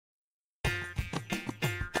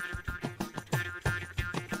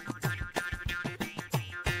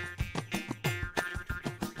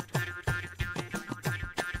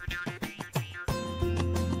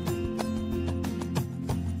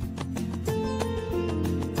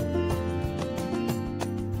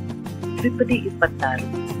ತ್ರಿಪದಿ 26.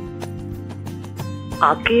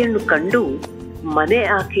 ಆಕೆಯನ್ನು ಕಂಡು ಮನೆ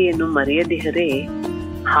ಆಕೆಯನ್ನು ಮರೆಯದಿಹರೆ,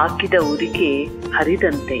 ಹಾಕಿದ ಉರಿಗೆ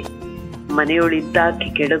ಹರಿದಂತೆ ಮನೆಯೊಳಿದ್ದಾಕಿ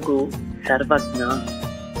ಕೆಡಗು ಸರ್ವಜ್ಞ.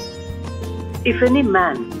 If any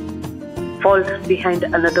man falls behind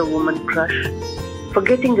another woman's crush,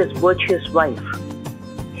 forgetting his virtuous wife,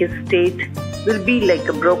 his state will be like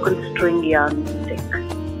a broken string yarn stick.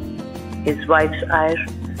 His wife's ire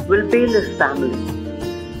will bail his family.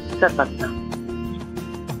 Sarvagna.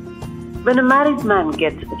 When a married man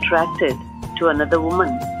gets attracted to another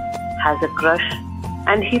woman, has a crush,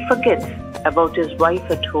 and he forgets about his wife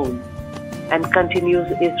at home and continues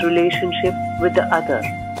his relationship with the other,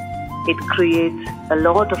 it creates a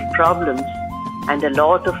lot of problems, and a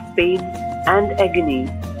lot of pain and agony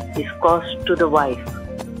is caused to the wife,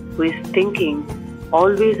 who is thinking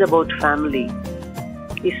always about family,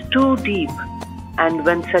 is too deep, and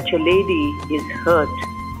when such a lady is hurt,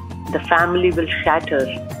 the family will shatter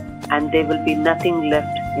and there will be nothing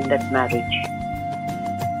left in that marriage.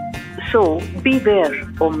 So beware,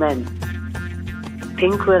 O men.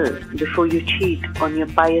 Think well before you cheat on your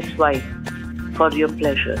pious wife for your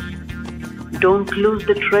pleasures. Don't lose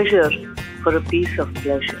the treasure for a piece of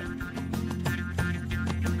pleasure.